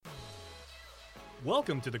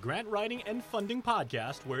Welcome to the Grant Writing and Funding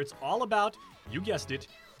Podcast, where it's all about, you guessed it,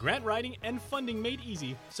 grant writing and funding made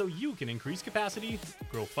easy so you can increase capacity,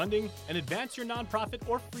 grow funding, and advance your nonprofit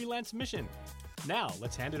or freelance mission. Now,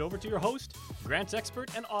 let's hand it over to your host, grants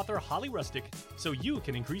expert and author Holly Rustick, so you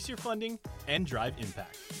can increase your funding and drive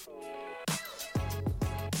impact.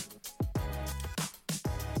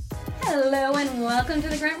 Hello and welcome to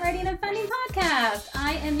the Grant Writing and Funding Podcast.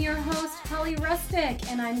 I am your host, Holly Rustick,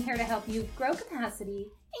 and I'm here to help you grow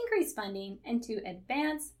capacity, increase funding, and to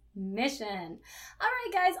advance mission. All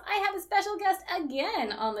right, guys, I have a special guest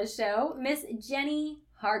again on the show, Miss Jenny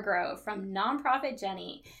Hargrove from Nonprofit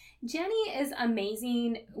Jenny. Jenny is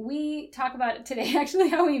amazing. We talk about it today, actually,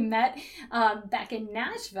 how we met back in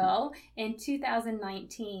Nashville in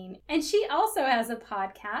 2019. And she also has a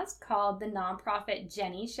podcast called The Nonprofit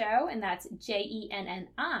Jenny Show, and that's Jenni,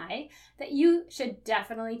 that you should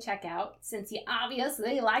definitely check out since you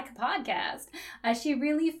obviously like a podcast. She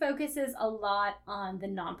really focuses a lot on the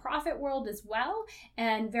nonprofit world as well,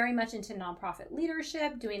 and very much into nonprofit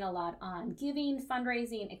leadership, doing a lot on giving,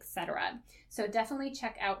 fundraising, etc. So definitely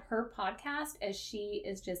check out her podcast, as she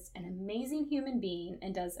is just an amazing human being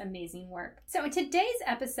and does amazing work. So in today's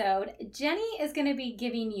episode, Jenny is going to be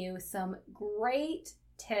giving you some great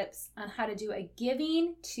tips on how to do a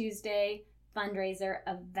Giving Tuesday fundraiser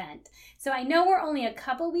event. So I know we're only a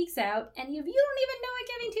couple weeks out, and if you don't even know what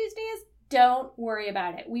Giving Tuesday is, don't worry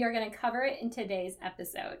about it. We are going to cover it in today's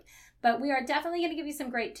episode. But we are definitely going to give you some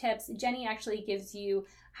great tips. Jenny actually gives you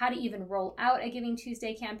how to even roll out a Giving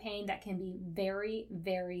Tuesday campaign that can be very,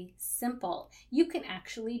 very simple. You can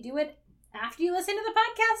actually do it after you listen to the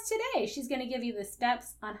podcast today. She's going to give you the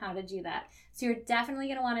steps on how to do that. So you're definitely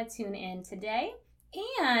going to want to tune in today.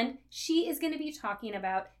 And she is going to be talking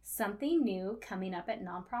about something new coming up at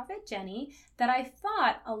Nonprofit Jenny that I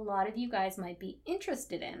thought a lot of you guys might be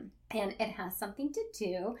interested in. And it has something to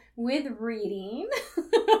do with reading.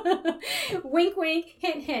 Wink, wink,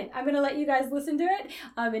 hint, hint. I'm going to let you guys listen to it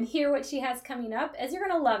and hear what she has coming up, as you're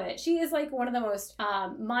going to love it. She is like one of the most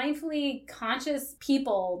mindfully conscious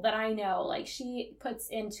people that I know. Like, she puts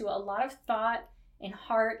into a lot of thought and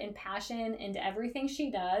heart and passion into everything she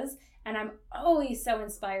does. And I'm always so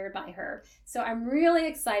inspired by her. So I'm really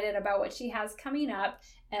excited about what she has coming up,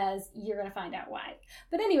 as you're going to find out why.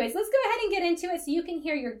 But anyways, let's go ahead and get into it so you can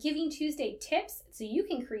hear your Giving Tuesday tips, so you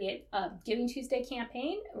can create a Giving Tuesday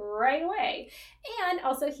campaign right away. And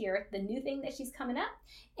also hear the new thing that she's coming up.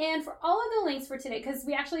 And for all of the links for today, because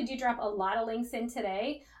we actually do drop a lot of links in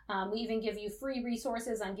today. We even give you free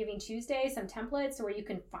resources on Giving Tuesday, some templates where you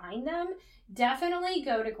can find them. Definitely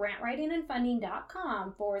go to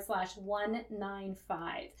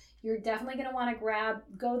grantwritingandfunding.com/195. You're definitely going to want to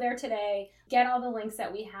go there today, get all the links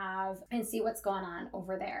that we have, and see what's going on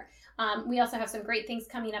over there. We also have some great things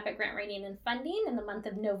coming up at Grant Writing and Funding in the month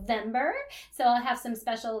of November. So I'll have some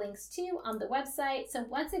special links too on the website. So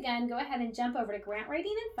once again, go ahead and jump over to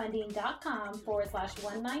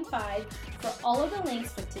grantwritingandfunding.com/195 for all of the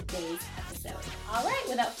links for today's episode. All right,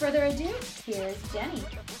 without further ado, here's Jenny.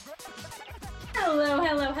 Hello.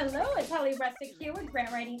 It's Holly Rustick here with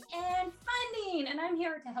Grant Writing and Funding, and I'm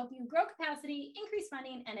here to help you grow capacity, increase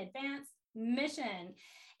funding, and advance mission.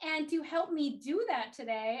 And to help me do that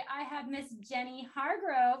today, I have Miss Jenny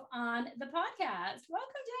Hargrove on the podcast.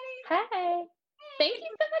 Welcome, Jenny. Hey. Thank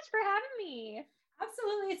you so much for having me.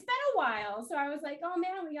 Absolutely. It's been a while, so I was like, oh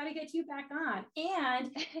man, we got to get you back on.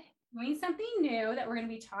 And doing something new that we're going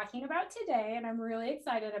to be talking about today, and I'm really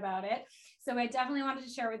excited about it. So I definitely wanted to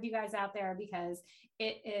share it with you guys out there because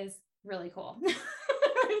it is really cool.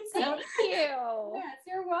 Thank you. Yes,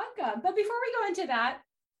 you're welcome. But before we go into that,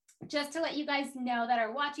 just to let you guys know that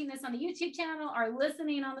are watching this on the YouTube channel, are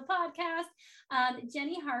listening on the podcast,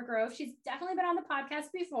 Jenny Hargrove, she's definitely been on the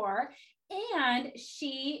podcast before, and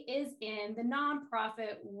she is in the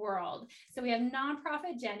nonprofit world. So we have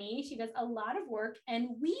Nonprofit Jenny. She does a lot of work,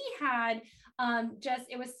 and we had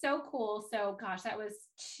it was so cool. So gosh, that was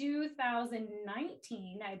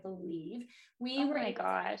 2019, I believe. Right?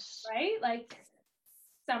 Like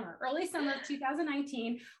early summer of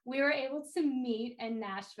 2019, we were able to meet in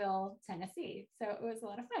Nashville, Tennessee. So it was a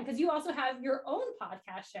lot of fun because you also have your own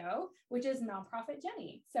podcast show, which is Nonprofit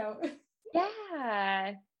Jenny. So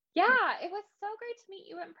yeah, it was so great to meet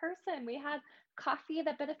you in person. We had coffee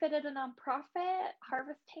that benefited a nonprofit,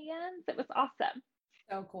 Harvest Hands. It was awesome.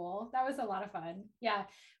 So cool. That was a lot of fun. Yeah.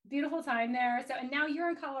 Beautiful time there. So, and now you're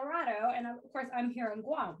in Colorado, and of course I'm here in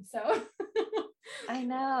Guam. So I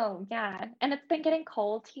know. Yeah. And it's been getting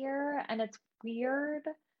cold here, and it's weird.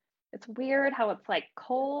 It's weird how it's like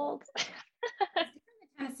cold. It's different than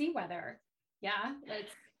Tennessee weather. Yeah.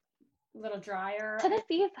 It's a little drier.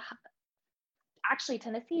 Tennessee is actually,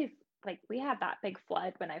 Tennessee's like, we had that big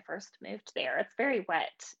flood when I first moved there. It's very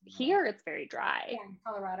wet. Here, it's very dry. Yeah, in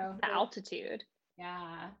Colorado. The altitude.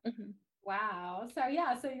 Yeah. Mm-hmm. Wow. So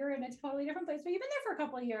yeah, so you're in a totally different place, but you've been there for a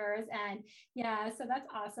couple of years, and yeah, so that's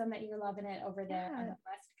awesome that you're loving it over there on the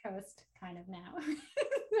West Coast kind of now.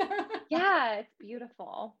 Yeah, it's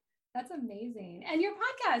beautiful. That's amazing. And your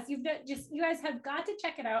podcast, you guys have got to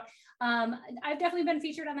check it out. I've definitely been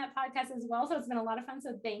featured on that podcast as well. So it's been a lot of fun.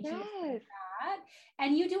 So thank you for that.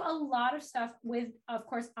 And you do a lot of stuff with, of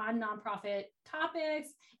course, on nonprofit topics,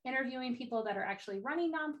 interviewing people that are actually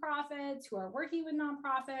running nonprofits, who are working with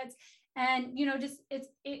nonprofits. And,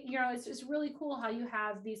 it's just really cool how you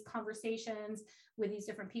have these conversations with these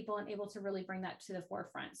different people and able to really bring that to the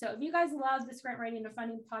forefront. So if you guys love this Grant Writing and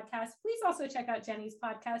Funding podcast, please also check out Jenny's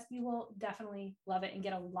podcast. You will definitely love it and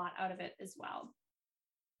get a lot out of it as well.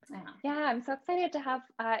 Yeah, I'm so excited to have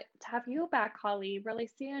you back, Holly, really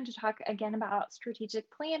soon to talk again about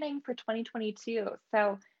strategic planning for 2022.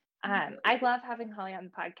 So I love having Holly on the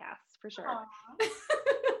podcast for sure.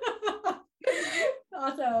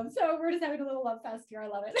 Awesome. So we're just having a little love fest here. I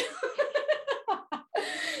love it.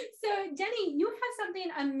 So Jenny, you have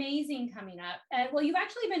something amazing coming up. And well, you've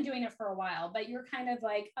actually been doing it for a while, but you're kind of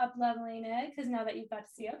like up leveling it because now that you've got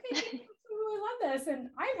to see, okay, I really love this. And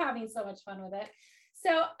I'm having so much fun with it.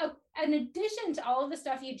 So in addition to all of the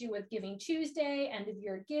stuff you do with Giving Tuesday and if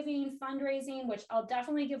you're giving fundraising, which I'll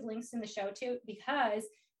definitely give links in the show too, because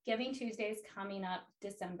Giving Tuesday is coming up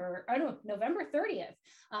November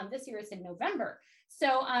 30th. This year it's in November.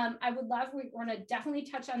 So I would love, we're going to definitely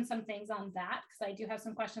touch on some things on that because I do have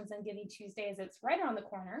some questions on Giving Tuesday as it's right around the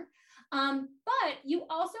corner. But you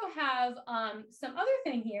also have some other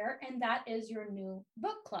thing here, and that is your new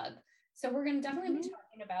book club. So we're going to definitely be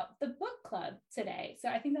talking about the book club today. So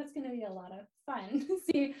I think that's going to be a lot of fun to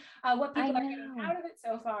see what people are getting out of it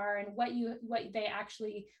so far and what they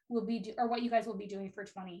actually will be or what you guys will be doing for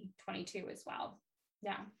 2022 as well.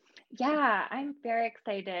 Yeah, I'm very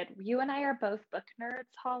excited. You and I are both book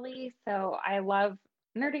nerds, Holly. So I love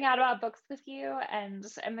nerding out about books with you, and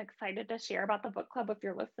I'm excited to share about the book club with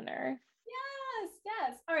your listeners.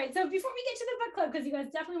 Yes. All right. So before we get to the book club, because you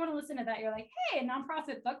guys definitely want to listen to that, you're like, hey,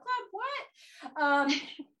 nonprofit book club, what?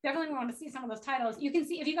 Definitely want to see some of those titles. You can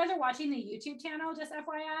see if you guys are watching the YouTube channel, just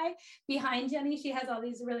FYI, behind Jenny, she has all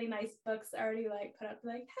these really nice books already like put up,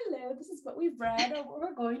 like, hello, this is what we've read or what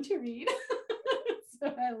we're going to read. So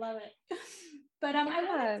I love it. But I wanted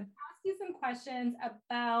to ask you some questions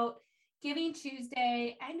about Giving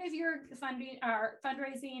Tuesday, end of your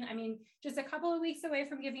fundraising. I mean, just a couple of weeks away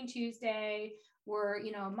from Giving Tuesday. We're,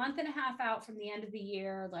 a month and a half out from the end of the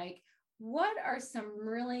year. Like, what are some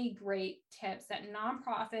really great tips that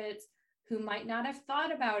nonprofits who might not have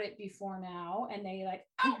thought about it before now, and they like,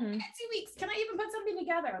 in 2 weeks, can I even put something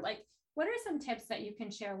together? Like, what are some tips that you can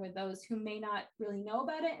share with those who may not really know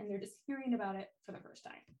about it and they're just hearing about it for the first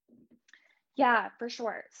time? Yeah, for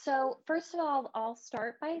sure. So first of all, I'll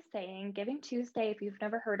start by saying Giving Tuesday, if you've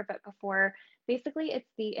never heard of it before, basically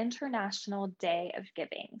it's the International Day of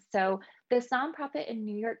Giving. So this nonprofit in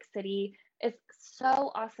New York City is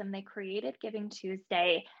so awesome. They created Giving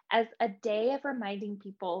Tuesday as a day of reminding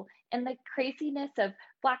people in the craziness of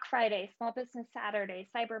Black Friday, Small Business Saturday,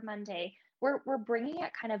 Cyber Monday. We're bringing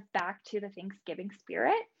it kind of back to the Thanksgiving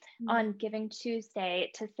spirit on Giving Tuesday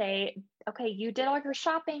to say, okay, you did all your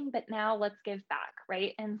shopping, but now let's give back,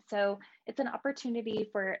 right? And so it's an opportunity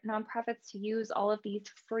for nonprofits to use all of these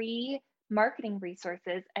free marketing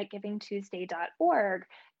resources at givingtuesday.org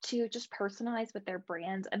to just personalize with their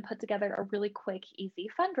brands and put together a really quick, easy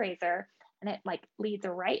fundraiser. And it like leads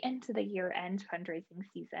right into the year-end fundraising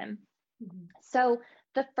season. So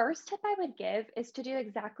the first tip I would give is to do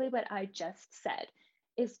exactly what I just said,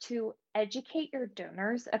 is to educate your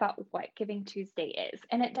donors about what Giving Tuesday is.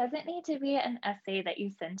 And it doesn't need to be an essay that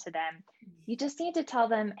you send to them. You just need to tell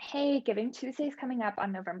them, hey, Giving Tuesday is coming up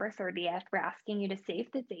on November 30th. We're asking you to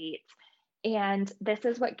save the dates. And this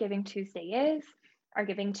is what Giving Tuesday is. Our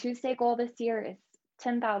Giving Tuesday goal this year is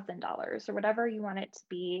 $10,000 or whatever you want it to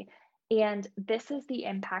be. And this is the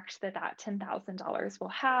impact that $10,000 will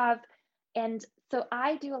have. And so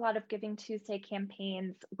I do a lot of Giving Tuesday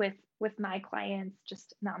campaigns with my clients,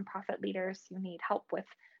 just nonprofit leaders who need help with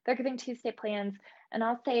their Giving Tuesday plans. And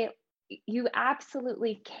I'll say, you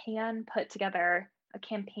absolutely can put together a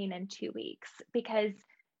campaign in 2 weeks because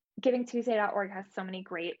givingtuesday.org has so many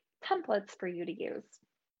great templates for you to use.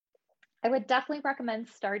 I would definitely recommend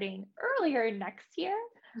starting earlier next year.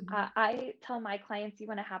 I tell my clients you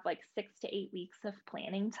want to have like 6 to 8 weeks of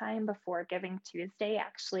planning time before Giving Tuesday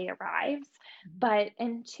actually arrives. But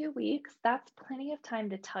in 2 weeks, that's plenty of time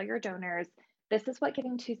to tell your donors, this is what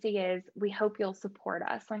Giving Tuesday is. We hope you'll support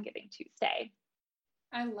us on Giving Tuesday.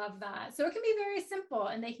 I love that. So it can be very simple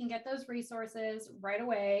and they can get those resources right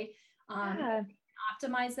away.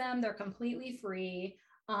 Optimize them. They're completely free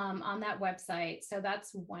on that website. So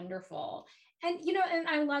that's wonderful. And, and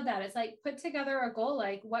I love that. It's like put together a goal,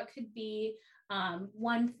 like what could be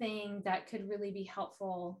one thing that could really be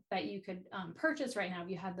helpful that you could purchase right now if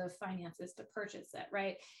you had the finances to purchase it,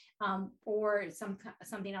 right? Or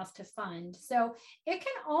something else to fund. So it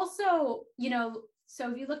can also, so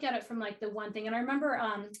if you look at it from like the one thing, and I remember,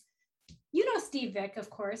 Steve Vick, of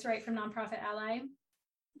course, right, from Nonprofit Ally.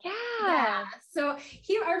 Yeah. So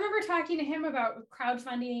I remember talking to him about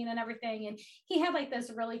crowdfunding and everything. And he had like this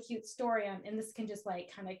really cute story on, and this can just like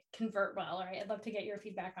kind of convert well. All right. I'd love to get your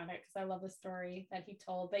feedback on it because I love the story that he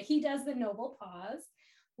told. But he does the Noble Paws,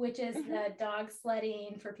 which is the dog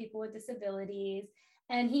sledding for people with disabilities.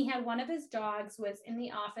 And he had one of his dogs was in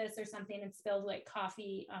the office or something and spilled like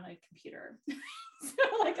coffee on a computer. So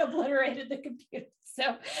like obliterated the computer.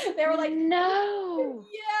 So they were like, no.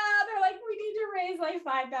 Yeah, they're like, we need to raise like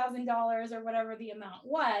 $5,000 or whatever the amount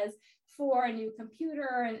was for a new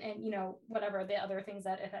computer and whatever the other things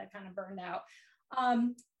that it had kind of burned out.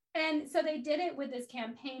 And so they did it with this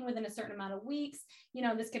campaign within a certain amount of weeks.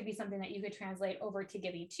 This could be something that you could translate over to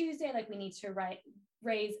Giving Tuesday. Like we need to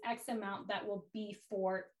raise X amount that will be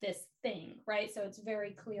for this thing, right? So it's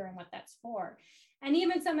very clear on what that's for. And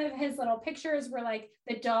even some of his little pictures were like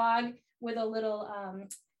the dog with a little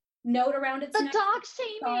note around its neck. The dog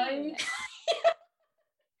shaming.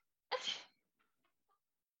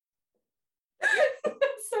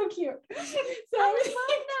 So cute. So I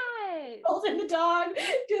love that. Holding the dog,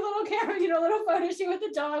 do a little camera, little photo shoot with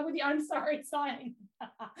the dog with the I'm sorry sign.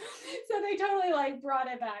 So they totally like brought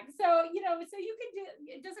it back. So, so you can do,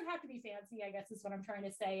 it doesn't have to be fancy, I guess is what I'm trying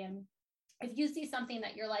to say. And if you see something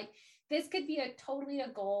that you're like, this could be totally a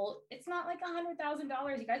goal. It's not like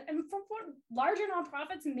 $100,000, you guys. And for larger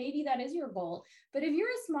nonprofits, maybe that is your goal. But if you're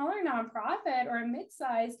a smaller nonprofit or a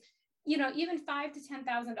mid-size, even $5,000 to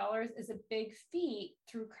 $10,000 is a big feat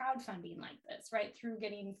through crowdfunding like this, right? Through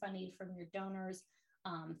getting funding from your donors,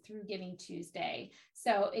 through Giving Tuesday.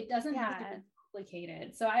 So it doesn't have to be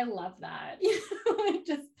complicated. So I love that.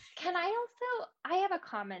 I have a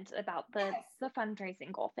comment about the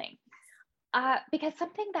fundraising goal thing. Because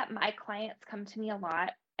something that my clients come to me a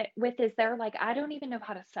lot with is they're like, I don't even know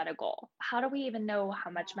how to set a goal. How do we even know how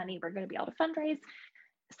much money we're going to be able to fundraise?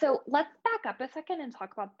 So let's back up a second and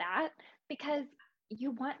talk about that, because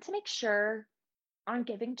you want to make sure on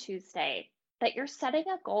Giving Tuesday that you're setting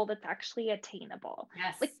a goal that's actually attainable.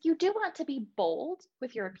 Yes. Like you do want to be bold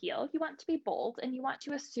with your appeal. You want to be bold and you want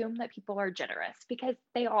to assume that people are generous because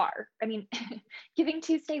they are. I mean, Giving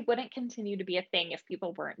Tuesday wouldn't continue to be a thing if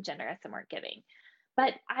people weren't generous and weren't giving.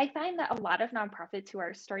 But I find that a lot of nonprofits who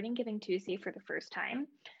are starting Giving Tuesday for the first time,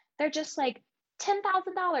 they're just like,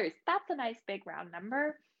 $10,000. That's a nice big round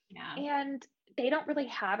number. Yeah. And they don't really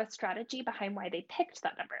have a strategy behind why they picked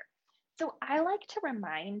that number. So I like to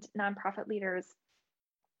remind nonprofit leaders,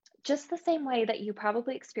 just the same way that you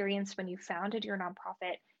probably experienced when you founded your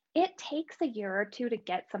nonprofit, it takes a year or two to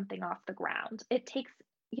get something off the ground. It takes,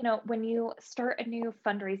 when you start a new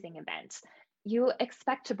fundraising event, you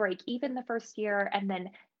expect to break even the first year and then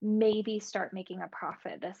maybe start making a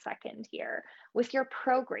profit the second year. With your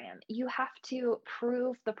program, you have to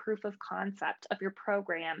prove the proof of concept of your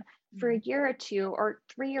program for a year or two or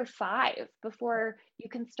 3 or 5 before you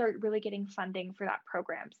can start really getting funding for that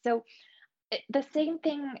program. So the same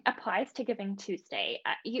thing applies to Giving Tuesday.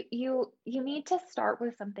 You need to start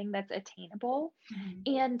with something that's attainable,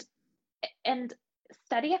 and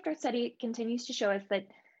study after study continues to show us that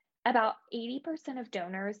about 80% of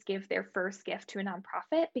donors give their first gift to a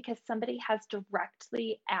nonprofit because somebody has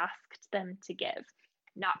directly asked them to give.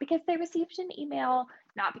 Not because they received an email,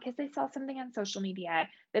 not because they saw something on social media,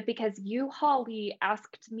 but because you, Holly,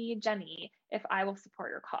 asked me, Jenny, if I will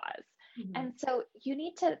support your cause. And so you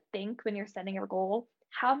need to think when you're setting your goal,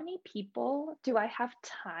 how many people do I have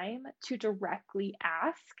time to directly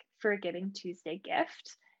ask for a Giving Tuesday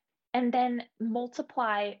gift? And then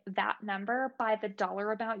multiply that number by the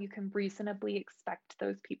dollar amount you can reasonably expect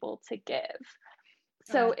those people to give.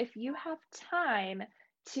 So if you have time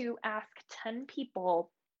to ask 10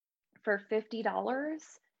 people for $50,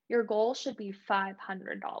 your goal should be $500.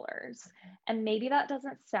 And maybe that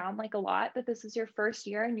doesn't sound like a lot, but this is your first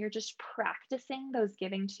year and you're just practicing those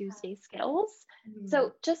Giving Tuesday skills.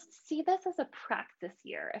 So just see this as a practice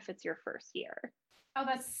year if it's your first year. Oh,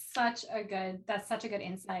 that's such a good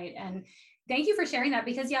insight. And Thank you for sharing that,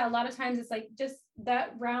 because a lot of times it's like just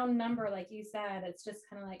that round number, like you said, it's just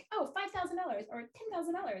kind of like, oh, $5,000 or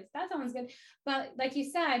 $10,000. That sounds good. But like you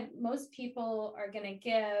said, most people are going to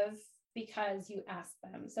give because you ask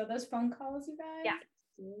them. So those phone calls, you guys,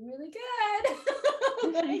 really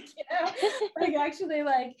good. Like, like actually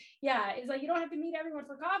like, it's like, you don't have to meet everyone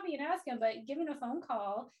for coffee and ask them, but giving a phone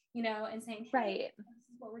call, and saying, hey, this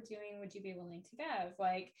is what we're doing. Would you be willing to give?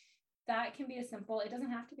 Like, that can be a simple, it doesn't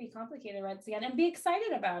have to be complicated, right? Again, and be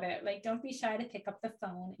excited about it. Like, don't be shy to pick up the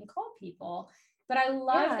phone and call people. But I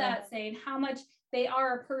love that saying how much they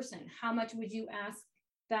are a person. How much would you ask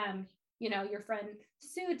them, your friend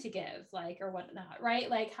Sue to give, like, or whatnot, right?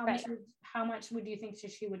 Like how much would you think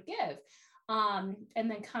she would give? And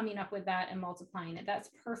then coming up with that and multiplying it. That's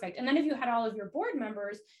perfect. And then if you had all of your board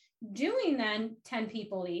members doing then 10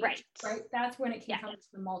 people each, right? That's when it can come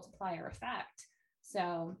to the multiplier effect.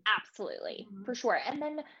 So absolutely, for sure.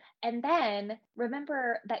 And then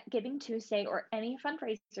remember that Giving Tuesday or any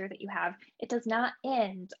fundraiser that you have, it does not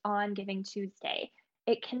end on Giving Tuesday.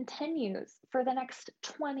 It continues for the next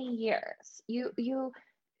 20 years.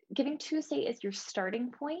 Giving Tuesday is your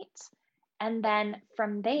starting point. And then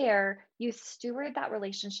from there, you steward that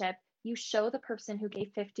relationship. You show the person who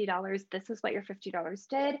gave $50, this is what your $50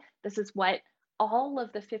 did. This is what all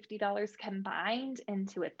of the $50 combined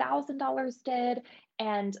into $1,000 did.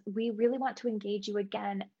 And we really want to engage you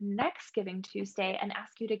again next Giving Tuesday and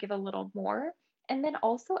ask you to give a little more. And then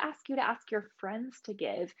also ask you to ask your friends to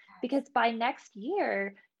give, because by next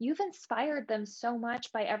year, you've inspired them so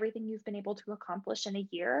much by everything you've been able to accomplish in a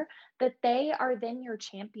year that they are then your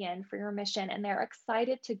champion for your mission. And they're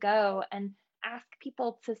excited to go and ask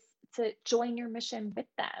people to join your mission with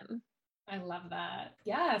them. I love that.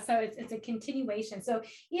 Yeah. So it's a continuation. So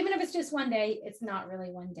even if it's just one day, it's not really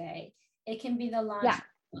one day. It can be the launch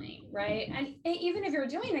point, right? And even if you're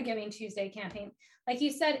doing a Giving Tuesday campaign, like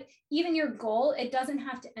you said, even your goal, it doesn't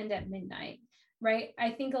have to end at midnight, right?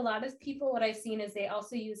 I think a lot of people, what I've seen is they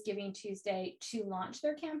also use Giving Tuesday to launch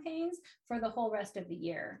their campaigns for the whole rest of the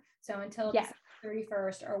year. So until the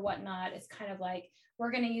 31st or whatnot, it's kind of like,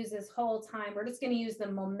 we're going to use this whole time. We're just going to use the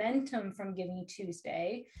momentum from Giving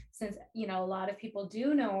Tuesday, since, a lot of people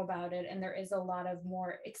do know about it. And there is a lot of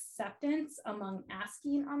more acceptance among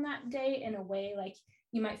asking on that day in a way, like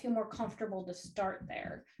you might feel more comfortable to start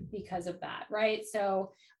there because of that. Right.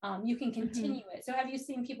 So you can continue it. So have you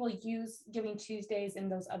seen people use Giving Tuesdays in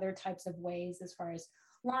those other types of ways as far as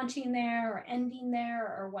launching there or ending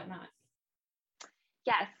there or whatnot?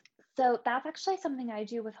 Yes. So that's actually something I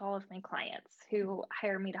do with all of my clients who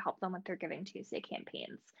hire me to help them with their Giving Tuesday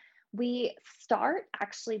campaigns. We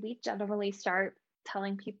generally start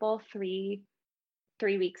telling people three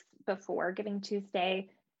weeks before Giving Tuesday,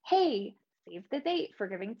 hey, save the date for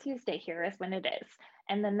Giving Tuesday. Here is when it is.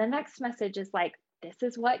 And then the next message is like, this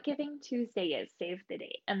is what Giving Tuesday is, save the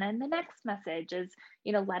date. And then the next message is,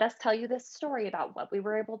 let us tell you this story about what we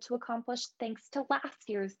were able to accomplish thanks to last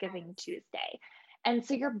year's Giving Tuesday. And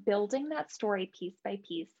so you're building that story piece by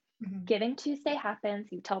piece. Giving Tuesday happens.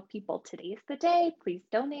 You tell people today's the day. Please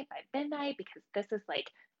donate by midnight because this is like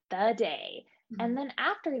the day. And then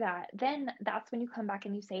after that, then that's when you come back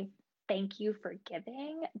and you say, thank you for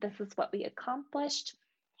giving. This is what we accomplished.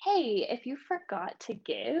 Hey, if you forgot to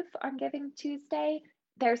give on Giving Tuesday,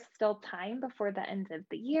 there's still time before the end of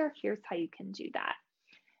the year. Here's how you can do that.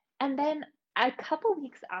 And then a couple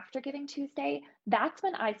weeks after Giving Tuesday, that's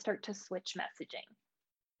when I start to switch messaging,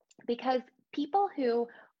 because people who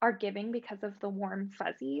are giving because of the warm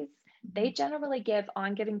fuzzies, they generally give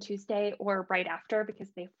on Giving Tuesday or right after because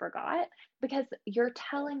they forgot, because you're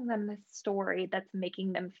telling them the story that's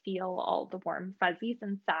making them feel all the warm fuzzies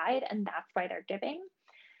inside, and that's why they're giving.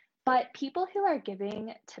 But people who are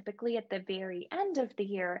giving typically at the very end of the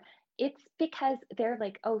year, it's because they're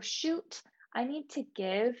like, oh, shoot, I need to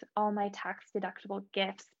give all my tax deductible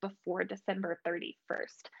gifts before December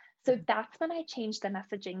 31st. So that's when I change the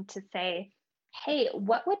messaging to say, hey,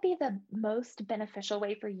 what would be the most beneficial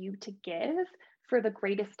way for you to give for the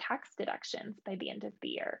greatest tax deductions by the end of the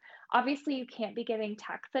year? Obviously, you can't be giving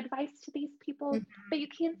tax advice to these people, but you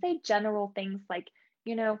can say general things like,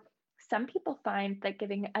 some people find that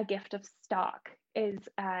giving a gift of stock is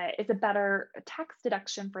a better tax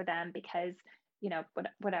deduction for them because,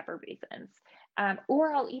 whatever reasons.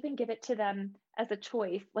 Or I'll even give it to them as a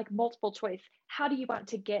choice, like multiple choice. How do you want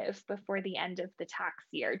to give before the end of the tax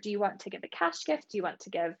year? Do you want to give a cash gift? Do you want to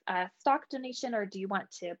give a stock donation? Or do you want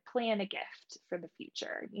to plan a gift for the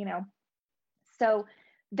future? So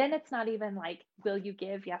then it's not even like, will you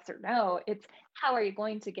give yes or no? It's how are you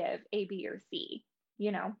going to give A, B, or C,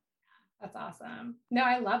 That's awesome. No,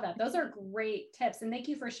 I love that. Those are great tips. And thank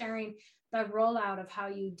you for sharing the rollout of how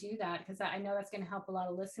you do that, because I know that's going to help a lot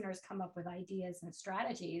of listeners come up with ideas and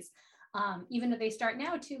strategies. Even if they start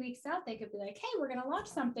now 2 weeks out, they could be like, hey, we're going to launch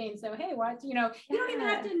something. So, hey, what, you don't even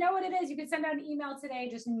have to know what it is. You could send out an email today,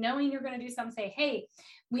 just knowing you're going to do something, say, hey,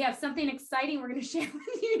 we have something exciting we're going to share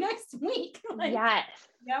with you next week. Like, yes.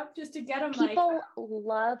 Yep. Just to get them People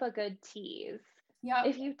love a good tease. Yep.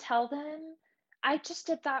 If you tell them, I just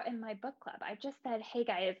did that in my book club. I just said, hey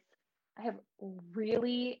guys, I have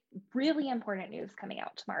really, really important news coming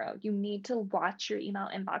out tomorrow. You need to watch your email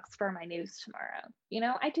inbox for my news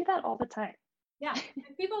tomorrow. I do that all the time. Yeah.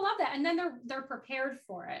 People love that. And then they're prepared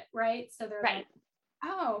for it, right? So they're right. like,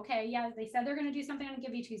 oh, okay. Yeah. They said they're going to do something on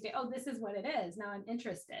GivingTuesday. Oh, this is what it is. Now I'm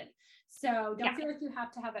interested. So don't feel like you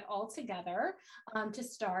have to have it all together to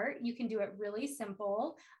start. You can do it really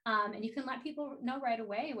simple, and you can let people know right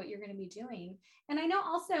away what you're going to be doing. And I know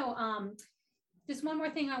also, just one more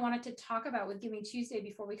thing I wanted to talk about with GivingTuesday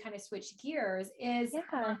before we kind of switch gears is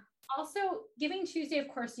also GivingTuesday. Of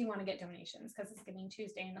course, you want to get donations because it's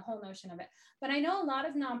GivingTuesday and the whole notion of it. But I know a lot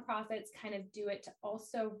of nonprofits kind of do it to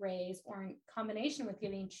also raise, or in combination with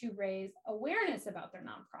giving, to raise awareness about their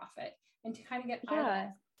nonprofit and to kind of get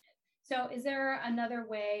eyeballs. So is there another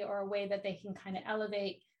way, or a way that they can kind of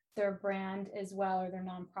elevate their brand as well, or their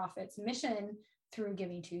nonprofit's mission through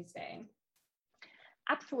GivingTuesday?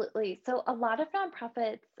 Absolutely. So a lot of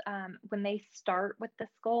nonprofits, when they start with this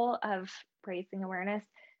goal of raising awareness,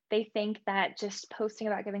 they think that just posting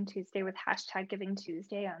about GivingTuesday with hashtag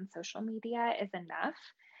GivingTuesday on social media is enough.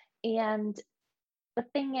 And the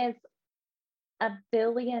thing is, 1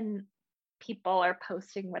 billion people are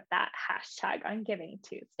posting with that hashtag on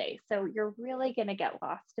GivingTuesday. So you're really going to get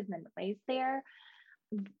lost in the noise there.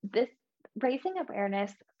 This raising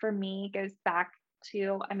awareness for me goes back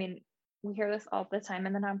to, we hear this all the time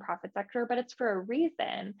in the nonprofit sector, but it's for a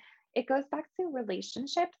reason. It goes back to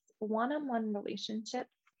relationships, one-on-one relationships.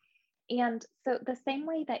 And so the same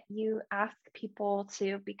way that you ask people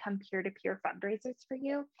to become peer-to-peer fundraisers for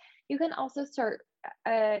you, you can also start,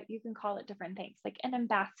 you can call it different things, like an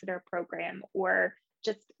ambassador program, or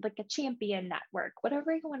just like a champion network,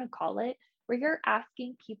 whatever you want to call it, where you're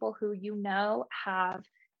asking people who have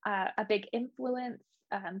a big influence,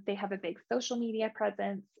 they have a big social media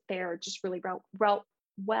presence, they're just really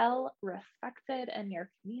well respected in your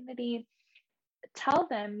community. Tell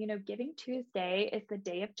them, GivingTuesday is the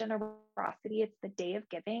day of generosity. It's the day of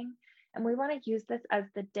giving. And we want to use this as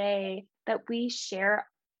the day that we share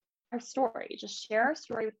our story, just share our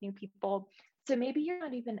story with new people. So maybe you're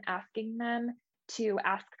not even asking them to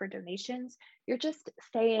ask for donations. You're just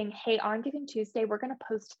saying, hey, on GivingTuesday, we're going to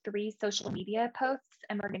post 3 social media posts,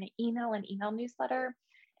 and we're going to email an email newsletter.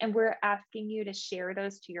 And we're asking you to share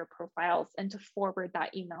those to your profiles and to forward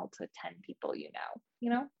that email to 10 people you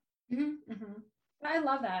know? Mm-hmm, mm-hmm. I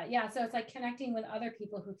love that. Yeah. So it's like connecting with other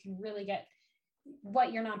people who can really get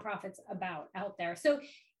what your nonprofit's about out there. So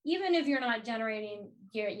even if you're not generating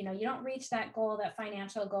you don't reach that goal, that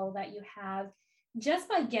financial goal that you have, just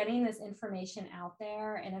by getting this information out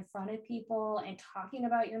there and in front of people and talking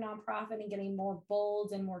about your nonprofit and getting more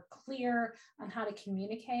bold and more clear on how to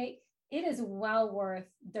communicate, it is well worth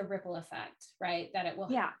the ripple effect, right? That it will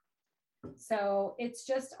have. So it's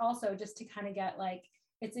just also just to kind of get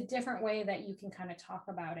it's a different way that you can kind of talk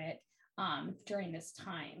about it during this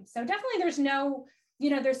time. So definitely there's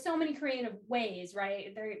there's so many creative ways,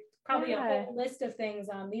 right? There's probably a whole list of things.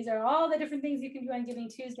 These are all the different things you can do on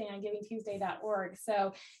GivingTuesday on givingtuesday.org.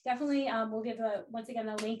 So definitely we'll give once again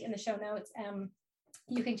a link in the show notes.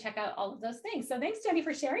 You can check out all of those things. So thanks, Jenny,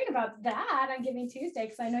 for sharing about that on GivingTuesday,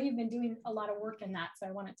 because I know you've been doing a lot of work in that. So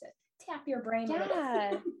I wanted to tap your brain a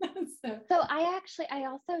little. So I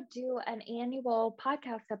also do an annual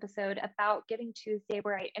podcast episode about GivingTuesday,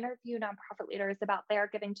 where I interview nonprofit leaders about their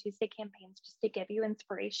GivingTuesday campaigns, just to give you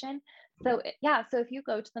inspiration. So if you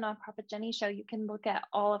go to the Nonprofit Jenny Show, you can look at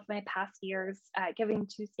all of my past years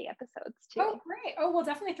GivingTuesday episodes too. Oh, great. Oh, we'll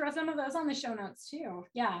definitely throw some of those on the show notes too.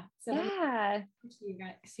 Yeah. So see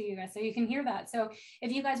you guys so you can hear that. So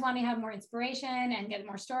if you guys want to have more inspiration and get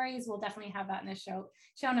more stories, we'll definitely have that in the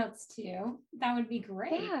show notes too. That would be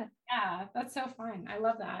great. Yeah, that's so fun. I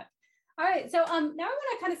love that. All right, so now I want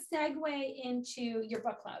to kind of segue into your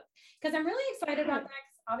book club, because I'm really excited about that.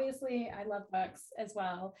 Obviously, I love books as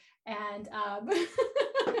well, and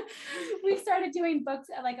we've started doing books,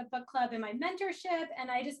 like a book club in my mentorship, and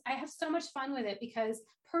I have so much fun with it, because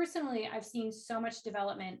personally I've seen so much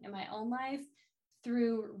development in my own life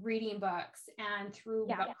through reading books and through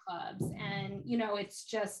book clubs, and it's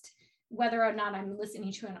just whether or not I'm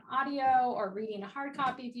listening to an audio or reading a hard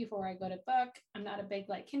copy before I go to book. I'm not a big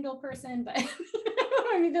like Kindle person, but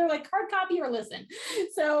I mean, they're like hard copy or listen.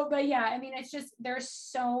 So, but yeah, I mean, it's just, there's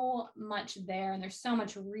so much there and there's so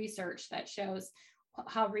much research that shows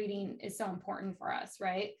how reading is so important for us,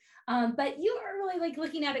 right? But you are really like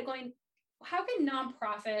looking at it going, how can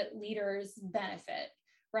nonprofit leaders benefit,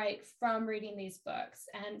 right, from reading these books?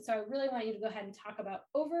 And so I really want you to go ahead and talk about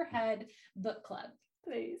Overhead Book Club,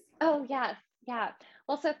 please. Oh, yes. Yeah.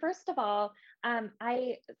 Well, so first of all,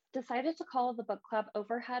 I decided to call the book club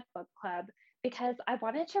Overhead Book Club because I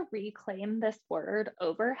wanted to reclaim this word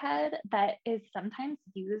overhead that is sometimes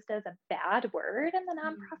used as a bad word in the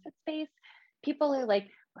nonprofit space. People are like,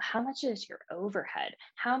 well, how much is your overhead?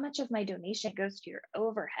 How much of my donation goes to your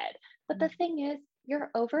overhead? But the thing is,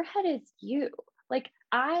 your overhead is you. Like,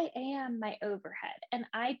 I am my overhead and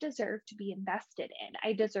I deserve to be invested in.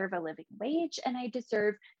 I deserve a living wage and I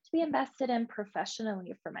deserve to be invested in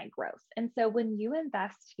professionally for my growth. And so when you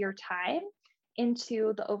invest your time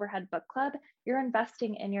into the Overhead Book Club, you're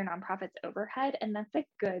investing in your nonprofit's overhead, and that's a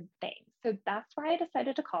good thing. So that's why I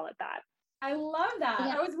decided to call it that. I love that.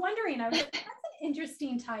 Yeah. I was wondering, I was like, that's an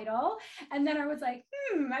interesting title. And then I was like,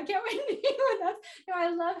 I can't wait to hear what that's. No, I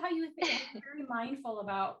love how you think you're very mindful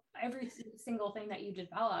about every single thing that you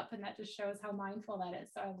develop. And that just shows how mindful that is.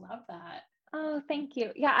 So I love that. Oh, thank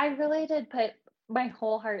you. Yeah, I really did put my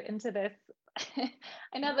whole heart into this.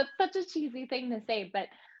 I know that's such a cheesy thing to say, but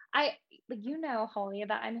Holly,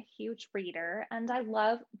 that I'm a huge reader and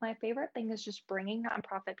my favorite thing is just bringing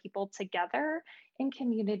nonprofit people together in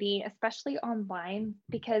community, especially online,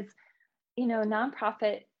 because,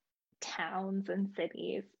 nonprofit towns and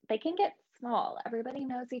cities, they can get small. Everybody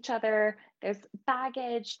knows each other. There's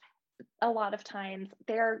baggage. A lot of times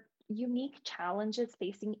there are unique challenges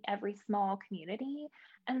facing every small community.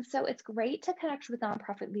 And so it's great to connect with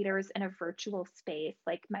nonprofit leaders in a virtual space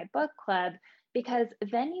like my book club, because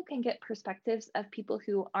then you can get perspectives of people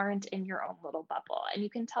who aren't in your own little bubble. And you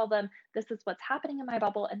can tell them, this is what's happening in my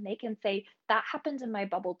bubble. And they can say, that happened in my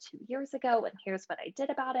bubble 2 years ago. And here's what I did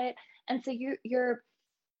about it. And so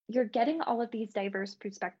you're getting all of these diverse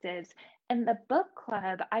perspectives. And the book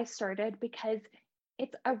club I started because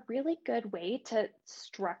it's a really good way to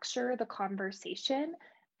structure the conversation.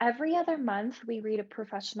 Every other month, we read a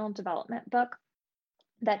professional development book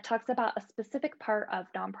that talks about a specific part of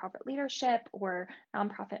nonprofit leadership or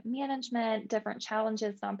nonprofit management, different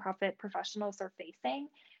challenges nonprofit professionals are facing.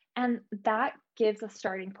 And that gives a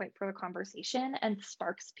starting point for the conversation and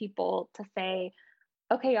sparks people to say,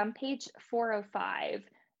 okay, on page 405,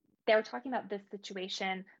 they're talking about this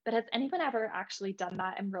situation, but has anyone ever actually done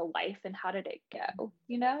that in real life and how did it go?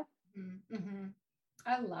 Mm-hmm.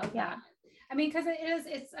 I love Yeah. that. I mean, because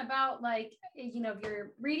it's about like, if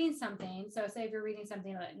you're reading something, so say if you're reading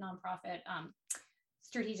something like nonprofit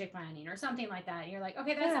strategic planning or something like that, and you're like,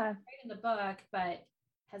 okay, that's not right in the book, but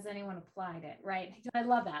has anyone applied it? Right. I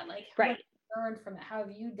love that. Like, what have you learned from it? How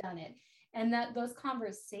have you done it? And that those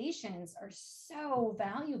conversations are so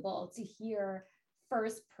valuable to hear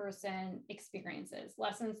first person experiences,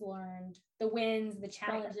 lessons learned, the wins, the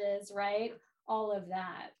challenges, right? All of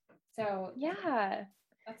that. So yeah.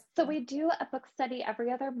 So we do a book study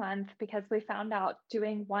every other month because we found out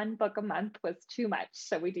doing one book a month was too much.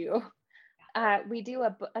 So we do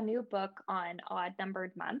a new book on odd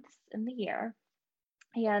numbered months in the year.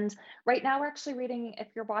 And right now we're actually reading, if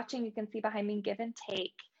you're watching, you can see behind me, Give and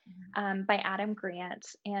Take by Adam Grant.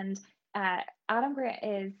 And Adam Grant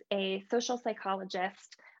is a social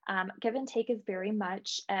psychologist. Give and Take is very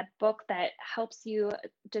much a book that helps you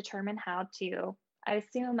determine how to, I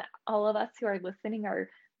assume all of us who are listening are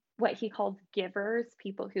what he calls givers,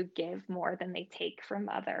 people who give more than they take from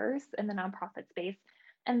others in the nonprofit space.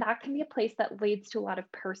 And that can be a place that leads to a lot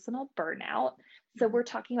of personal burnout. So we're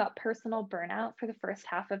talking about personal burnout for the first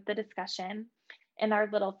half of the discussion in our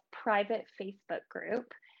little private Facebook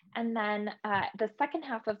group. And then the second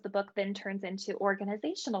half of the book then turns into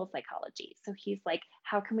organizational psychology. So he's like,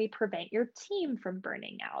 how can we prevent your team from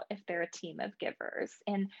burning out if they're a team of givers?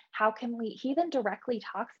 And he then directly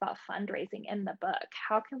talks about fundraising in the book.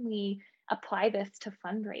 How can we apply this to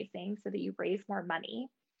fundraising so that you raise more money?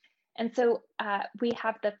 And so we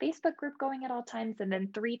have the Facebook group going at all times, and then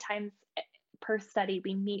 3 times per study,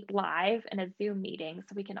 we meet live in a Zoom meeting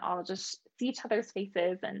so we can all just see each other's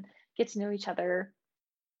faces and get to know each other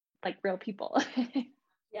like real people.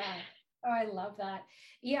 Yeah. Oh, I love that.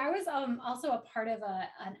 Yeah, I was also a part of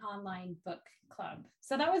an online book club.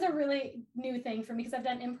 So that was a really new thing for me because I've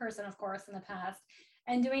done in person, of course, in the past.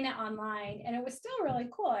 and doing it online. And it was still really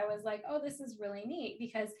cool. I was like, oh, this is really neat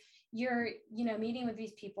because you're, meeting with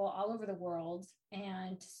these people all over the world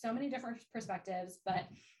and so many different perspectives. But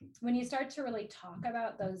when you start to really talk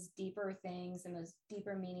about those deeper things and those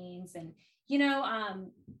deeper meanings, and,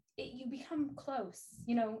 you become close,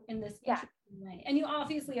 in this interesting way. And you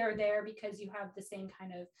obviously are there because you have the same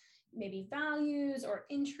kind of maybe values or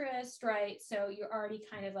interest, right? So you're already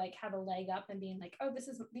kind of like have a leg up and being like, oh,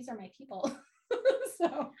 these are my people.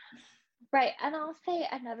 So right. And I'll say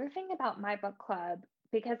another thing about my book club,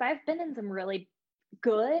 because I've been in some really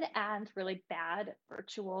good and really bad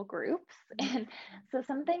virtual groups. And so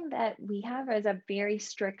something that we have is a very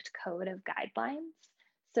strict code of guidelines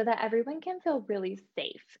so that everyone can feel really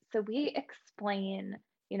safe. So we explain,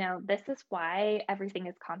 this is why everything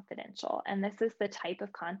is confidential. And this is the type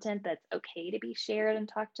of content that's okay to be shared and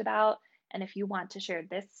talked about. And if you want to share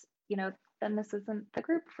this, then this isn't the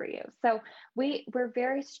group for you. So we're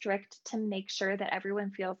very strict to make sure that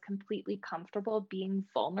everyone feels completely comfortable being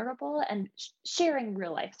vulnerable and sharing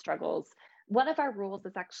real life struggles. One of our rules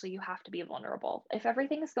is actually you have to be vulnerable. If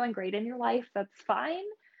everything is going great in your life, that's fine.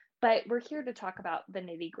 But we're here to talk about the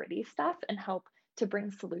nitty gritty stuff and help to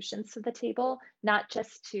bring solutions to the table, not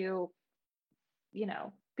just to,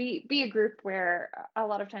 be a group where a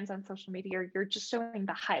lot of times on social media, you're just showing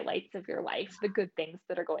the highlights of your life, the good things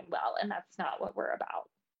that are going well. And that's not what we're about.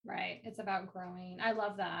 Right. It's about growing. I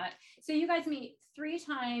love that. So you guys meet 3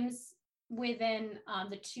 times within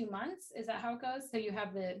the 2 months. Is that how it goes? So you have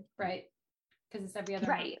right, because it's every other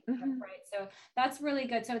right. month, Mm-hmm. right? So that's really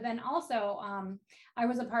good. So then also, I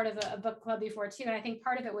was a part of a book club before too, and I think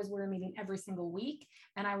part of it was we were meeting every single week,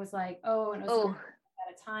 and I was like, oh, and it was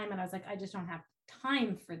at a time, and I was like, I just don't have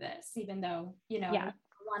time for this, even though I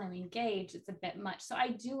want to engage. It's a bit much. So I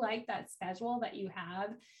do like that schedule that you have,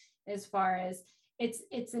 as far as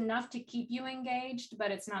it's enough to keep you engaged,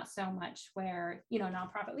 but it's not so much where,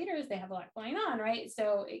 nonprofit leaders, they have a lot going on, right?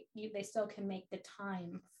 So they still can make the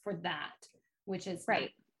time for that, which is right.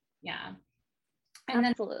 Nice. Yeah. And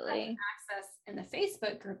absolutely. Then access in the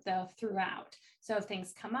Facebook group though throughout. So if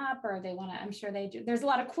things come up or they want to, I'm sure they do. There's a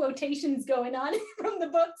lot of quotations going on from the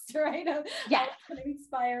books, right? Yeah.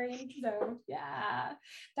 Inspiring. So yeah,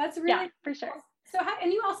 that's really for sure. So,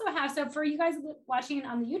 and you also have, so for you guys watching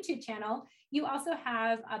on the YouTube channel, you also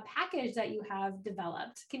have a package that you have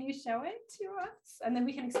developed. Can you show it to us? And then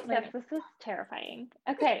we can explain it. This is terrifying.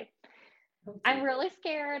 Okay. I'm really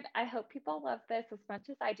scared. I hope people love this as much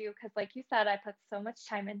as I do, because like you said, I put so much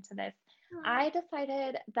time into this. I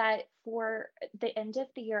decided that for the end of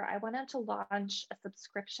the year, I wanted to launch a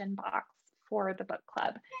subscription box for the book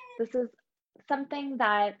club. This is something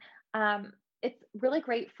that it's really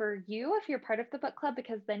great for you if you're part of the book club,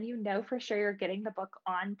 because then for sure you're getting the book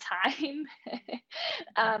on time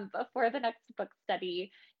before the next book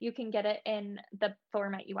study. You can get it in the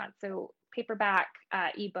format you want. So paperback,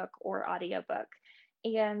 ebook, or audiobook.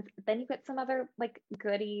 And then you get some other like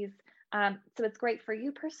goodies. So it's great for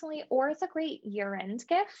you personally, or it's a great year-end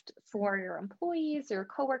gift for your employees, your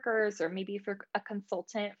coworkers, or maybe for a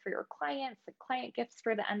consultant for your clients, like client gifts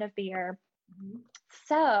for the end of the year. Mm-hmm.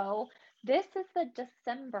 So this is the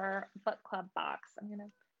December book club box. I'm going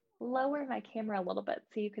to lower my camera a little bit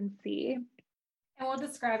so you can see. And we'll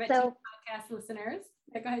describe it to podcast listeners.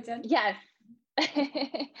 Go ahead, Jen. Yes.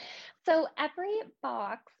 So every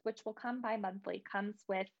box, which will come bi-monthly, comes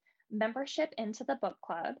with membership into the book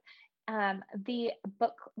club, the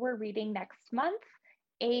book we're reading next month,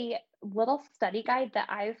 a little study guide that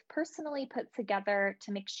I've personally put together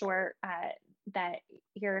to make sure that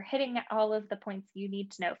you're hitting all of the points you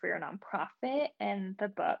need to know for your nonprofit in the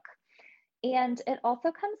book. And it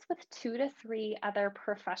also comes with 2 to 3 other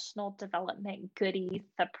professional development goodie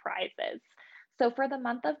surprises. So for the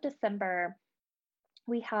month of December,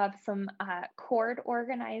 we have some cord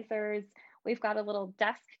organizers. We've got a little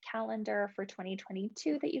desk calendar for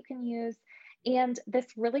 2022 that you can use, and this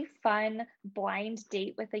really fun blind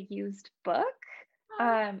date with a used book.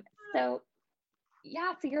 So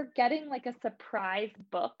you're getting like a surprise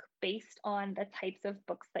book based on the types of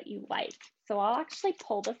books that you like. So I'll actually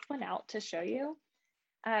pull this one out to show you.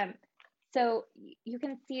 So you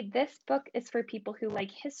can see this book is for people who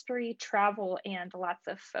like history, travel, and lots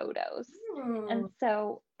of photos. And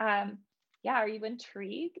so, are you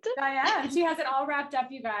intrigued? I am. She has it all wrapped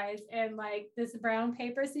up, you guys, in like this brown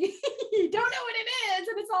paper. So you don't know what it is,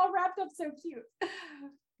 and it's all wrapped up so cute.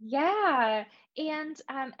 Yeah. And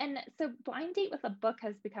so blind date with a book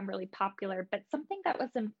has become really popular, but something that was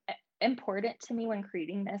important to me when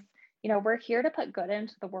creating this, we're here to put good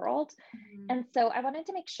into the world. Mm-hmm. And so I wanted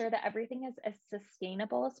to make sure that everything is as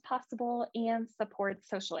sustainable as possible and supports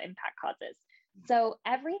social impact causes. So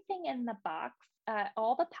everything in the box,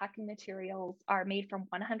 all the packing materials are made from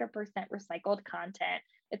 100% recycled content.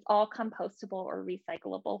 It's all compostable or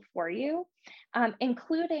recyclable for you,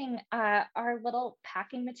 including our little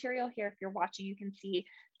packing material here. If you're watching, you can see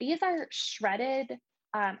these are shredded,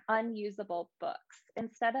 unusable books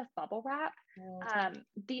instead of bubble wrap.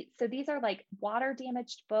 So these are like water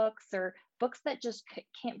damaged books or books that just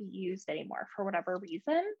can't be used anymore for whatever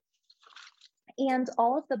reason. And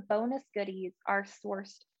all of the bonus goodies are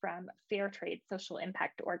sourced from fair trade social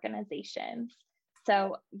impact organizations.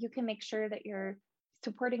 So you can make sure that you're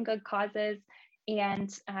supporting good causes, and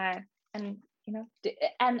you know,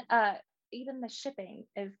 even the shipping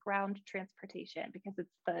is ground transportation because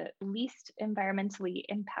it's the least environmentally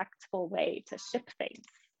impactful way to ship things.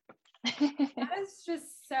 That is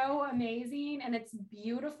just so amazing, and it's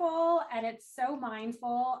beautiful, and it's so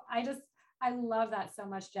mindful. I love that so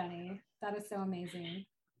much, Jenny. That is so amazing.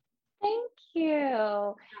 Thank you.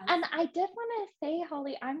 Yes. And I did want to say,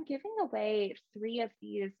 Holly, I'm giving away 3 of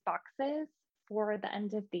these boxes for the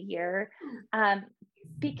end of the year,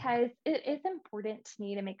 because it is important to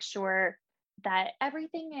me to make sure that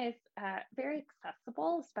everything is very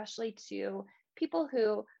accessible, especially to people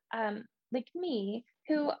who, like me,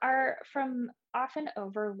 who are from often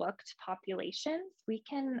overlooked populations. We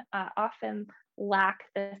can often lack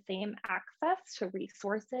the same access to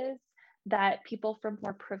resources that people from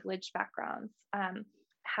more privileged backgrounds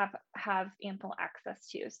have ample access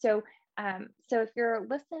to. So if you're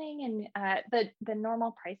listening, and the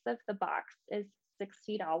normal price of the box is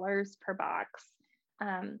 $60 per box,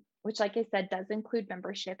 which, like I said, does include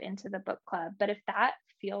membership into the book club. But if that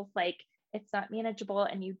feels like it's not manageable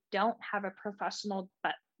and you don't have a professional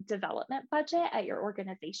development budget at your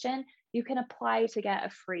organization, you can apply to get a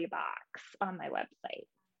free box on my website.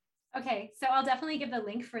 Okay, so I'll definitely give the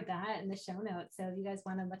link for that in the show notes. So if you guys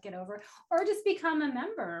want to look it over or just become a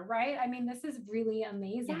member, right? I mean, this is really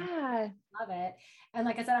amazing. Yeah. I love it. And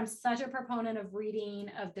like I said, I'm such a proponent of reading,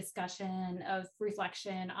 of discussion, of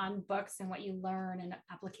reflection on books and what you learn and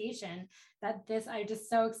application, that I'm just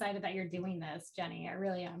so excited that you're doing this, Jenny. I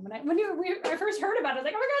really am. When I first heard about it, I was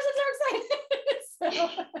like, oh my gosh, I'm so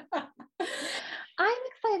excited. I'm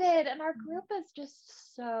excited, and our group is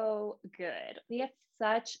just so good. We have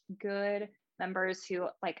such good members who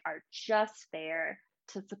are just there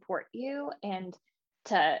to support you and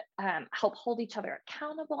to help hold each other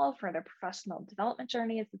accountable for their professional development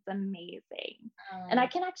journeys. It's amazing. And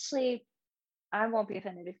I won't be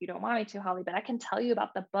offended if you don't want me to, Holly, but I can tell you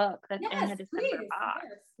about the book that's in the December box.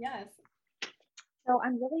 Yes. So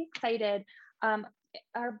I'm really excited.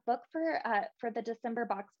 Our book for the December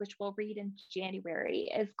box, which we'll read in January,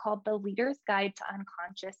 is called The Leader's Guide to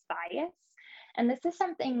Unconscious Bias. And this is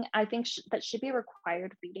something I think that should be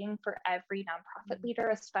required reading for every nonprofit leader,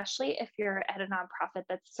 especially if you're at a nonprofit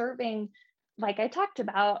that's serving, like I talked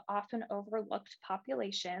about, often overlooked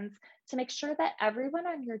populations, to make sure that everyone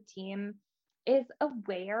on your team is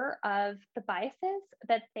aware of the biases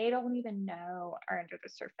that they don't even know are under the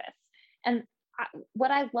surface. And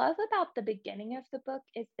what I love about the beginning of the book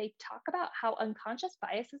is they talk about how unconscious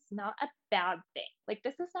bias is not a bad thing. Like,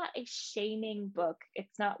 this is not a shaming book.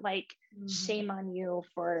 It's not like shame on you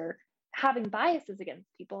for having biases against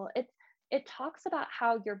people. It talks about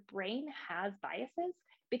how your brain has biases,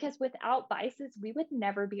 because without biases, we would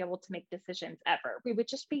never be able to make decisions ever. We would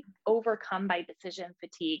just be overcome by decision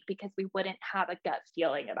fatigue because we wouldn't have a gut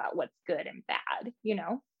feeling about what's good and bad, you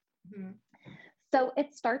know? Mm-hmm. So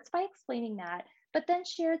it starts by explaining that, but then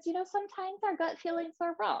shares, sometimes our gut feelings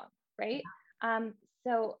are wrong, right?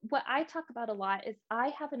 So what I talk about a lot is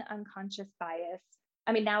I have an unconscious bias.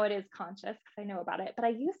 I mean, now it is conscious because I know about it, but I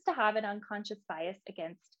used to have an unconscious bias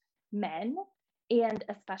against men, and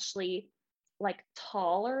especially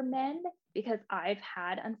taller men, because I've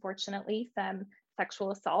had, unfortunately, some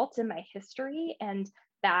sexual assault in my history, and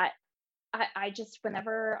that I just,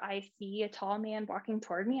 whenever I see a tall man walking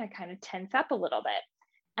toward me, I kind of tense up a little bit.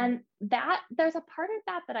 And that there's a part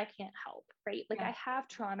of that I can't help, right? I have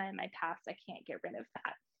trauma in my past. I can't get rid of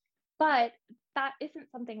that. But that isn't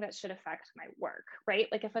something that should affect my work, right?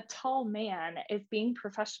 If a tall man is being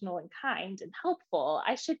professional and kind and helpful,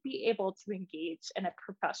 I should be able to engage in a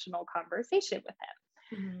professional conversation with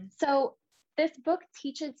him. Mm-hmm. So this book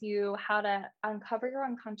teaches you how to uncover your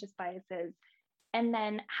unconscious biases and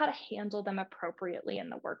then how to handle them appropriately in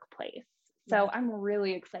the workplace. So I'm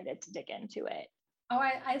really excited to dig into it. Oh,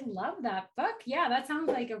 I love that book. Yeah, that sounds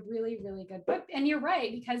like a really, really good book. And you're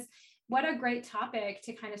right, because what a great topic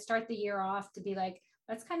to kind of start the year off, to be like,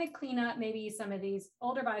 let's kind of clean up maybe some of these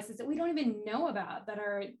older biases that we don't even know about that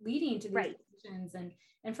are leading to these decisions.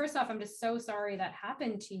 And first off, I'm just so sorry that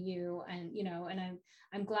happened to you. And, and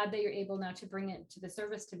I'm glad that you're able now to bring it to the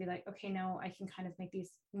service to be like, okay, no, I can kind of make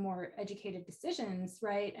these more educated decisions,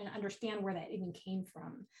 right? And understand where that even came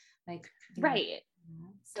from. Like, right.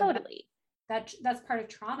 So totally. That's part of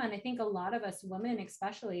trauma. And I think a lot of us women,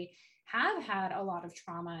 especially, have had a lot of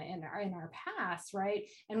trauma in our past, right?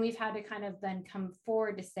 And we've had to kind of then come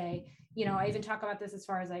forward to say, I even talk about this as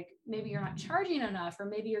far as like, maybe you're not charging enough, or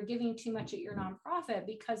maybe you're giving too much at your nonprofit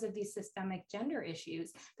because of these systemic gender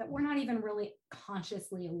issues that we're not even really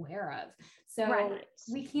consciously aware of. So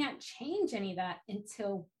we can't change any of that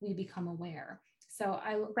until we become aware. So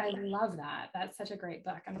I love that. That's such a great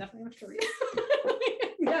book. I'm definitely going to read it.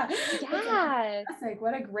 Yeah. That's like,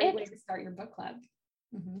 what a great way to start your book club.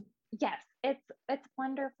 Mm-hmm. Yes, it's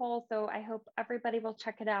wonderful. So I hope everybody will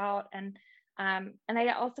check it out. And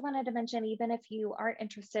I also wanted to mention, even if you aren't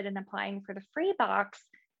interested in applying for the free box,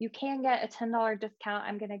 you can get a $10 discount.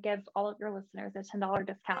 I'm going to give all of your listeners a $10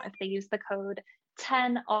 discount if they use the code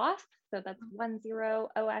 10OFF. So that's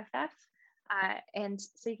 10OFF. And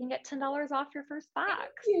so you can get $10 off your first box.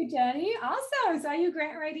 Thank you, Jenny. Awesome. So you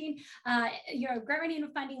grant writing and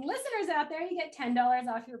funding listeners out there, you get $10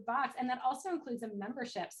 off your box. And that also includes a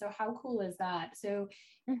membership. So how cool is that? So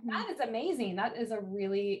that is amazing. That is a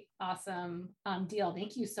really awesome deal.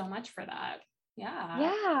 Thank you so much for that.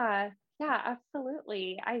 Yeah,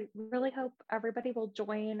 absolutely. I really hope everybody will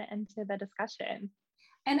join into the discussion.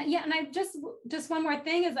 And I just one more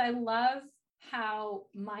thing is I love how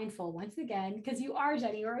mindful, once again, because you are,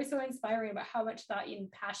 Jenny, you're always so inspiring about how much thought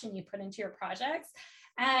and passion you put into your projects.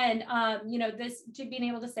 And, this, to being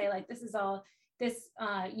able to say like, this is all this,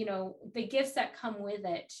 the gifts that come with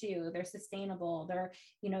it too, they're sustainable, they're,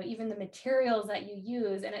 even the materials that you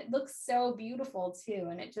use, and it looks so beautiful too.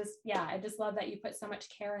 And it just, I just love that you put so much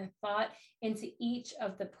care and thought into each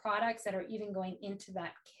of the products that are even going into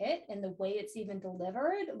that kit and the way it's even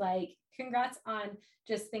delivered. Like, congrats on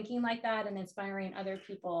just thinking like that and inspiring other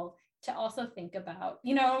people to also think about,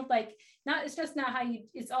 it's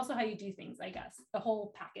also how you do things, I guess, the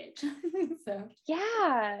whole package. So,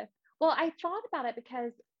 yeah. Well, I thought about it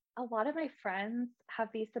because a lot of my friends have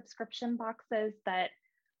these subscription boxes that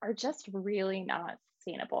are just really not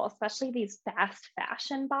sustainable, especially these fast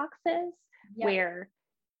fashion boxes where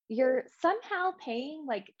you're somehow paying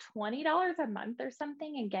like $20 a month or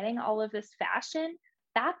something and getting all of this fashion.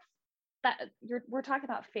 We're talking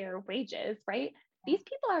about fair wages, right? These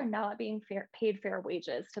people are not being paid fair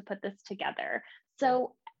wages to put this together.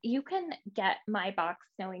 So you can get my box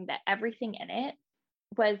knowing that everything in it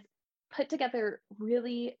was put together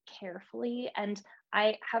really carefully. And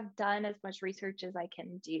I have done as much research as I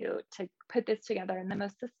can do to put this together in the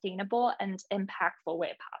most sustainable and impactful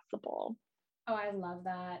way possible. Oh, I love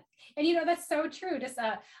that. And that's so true. Just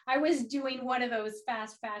I was doing one of those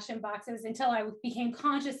fast fashion boxes until I became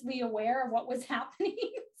consciously aware of what was happening.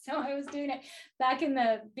 So I was doing it back in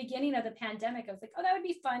the beginning of the pandemic. I was like, oh, that would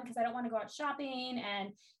be fun because I don't want to go out shopping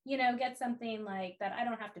and, get something like that I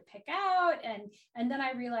don't have to pick out. And then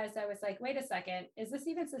I realized, I was like, wait a second, is this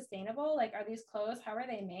even sustainable? Like, are these clothes, how are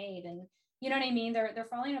they made? And you know what I mean? They're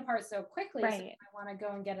falling apart so quickly. Right. So I want to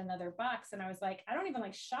go and get another box. And I was like, I don't even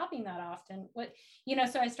like shopping that often.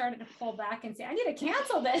 So I started to pull back and say, I need to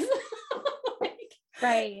cancel this.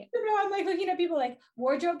 Right. I'm like looking at people like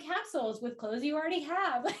wardrobe capsules with clothes you already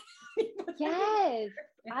have. Yes.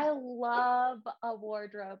 I love a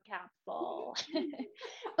wardrobe capsule.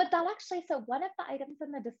 But that actually, so one of the items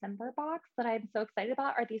in the December box that I'm so excited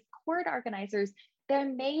about are these cord organizers. They're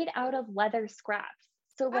made out of leather scraps.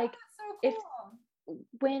 So like, so cool.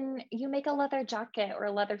 When you make a leather jacket or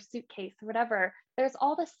a leather suitcase or whatever, there's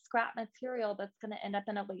all this scrap material that's going to end up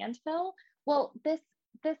in a landfill. Well, this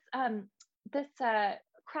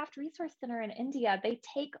craft resource center in India, they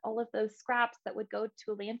take all of those scraps that would go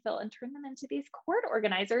to a landfill and turn them into these cord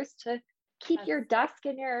organizers to keep your desk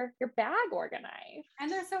and your bag organized.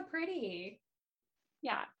 And they're so pretty.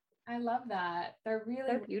 Yeah. I love that. They're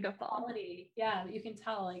beautiful. Quality. Yeah, you can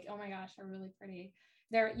tell like, oh my gosh, they're really pretty.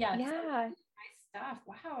 They're nice stuff.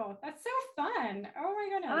 Wow, that's so fun. Oh my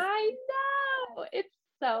goodness. I know. It's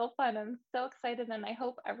so fun. I'm so excited and I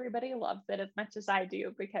hope everybody loves it as much as I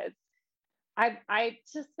do because I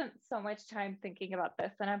just spent so much time thinking about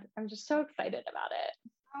this and I'm just so excited about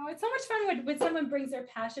it. Oh, it's so much fun when someone brings their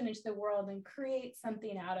passion into the world and creates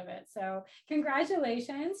something out of it. So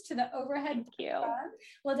congratulations to the Overhead. Thank you.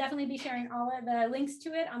 We'll definitely be sharing all of the links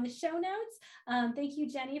to it on the show notes. Thank you,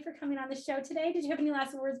 Jenny, for coming on the show today. Did you have any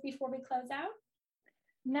last words before we close out?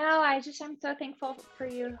 No, I'm so thankful for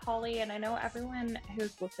you, Holly. And I know everyone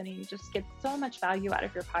who's listening just gets so much value out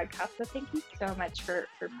of your podcast. So thank you so much for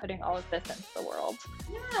putting all of this into the world.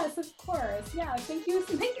 Yes, of course. Yeah, thank you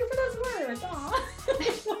for those words. Aw.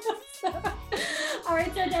 All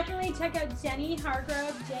right, so definitely check out Jenny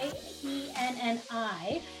Hargrove, Jenni.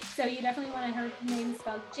 So you definitely want her name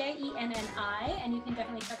spelled Jenni, and you can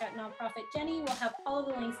definitely check out Nonprofit Jenny. We'll have all of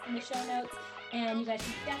the links in the show notes, and you guys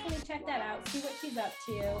should definitely check that out, see what she's up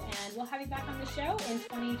to, and we'll have you back on the show in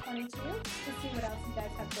 2022 to see what else you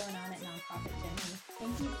guys have going on at Nonprofit Jenny.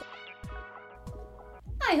 Thank you.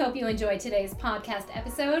 I hope you enjoyed today's podcast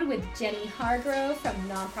episode with Jenny Hargrove from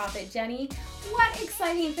Nonprofit Jenny. What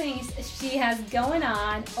exciting things she has going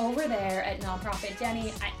on over there at Nonprofit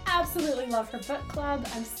Jenny. I absolutely love her book club.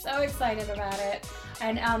 I'm so excited about it.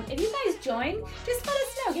 And if you guys join, just let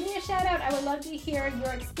us know. Give me a shout out. I would love to hear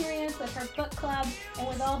your experience with her book club and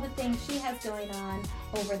with all the things she has going on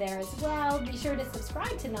over there as well. Be sure to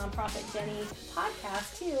subscribe to Nonprofit Jenny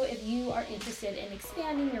podcast too if you are interested in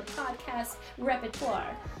expanding your podcast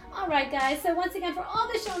repertoire. All right, guys. So once again, for all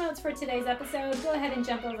the show notes for today's episode, go ahead and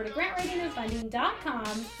jump over to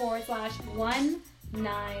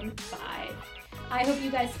grantwritingandfunding.com/195. I hope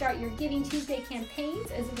you guys start your Giving Tuesday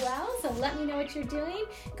campaigns as well. So let me know what you're doing.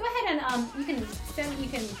 Go ahead and you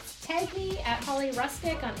can tag me at Holly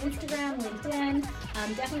Rustic on Instagram, LinkedIn.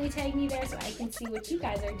 Definitely tag me there so I can see what you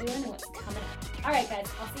guys are doing and what's coming up. All right,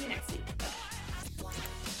 guys. I'll see you next week.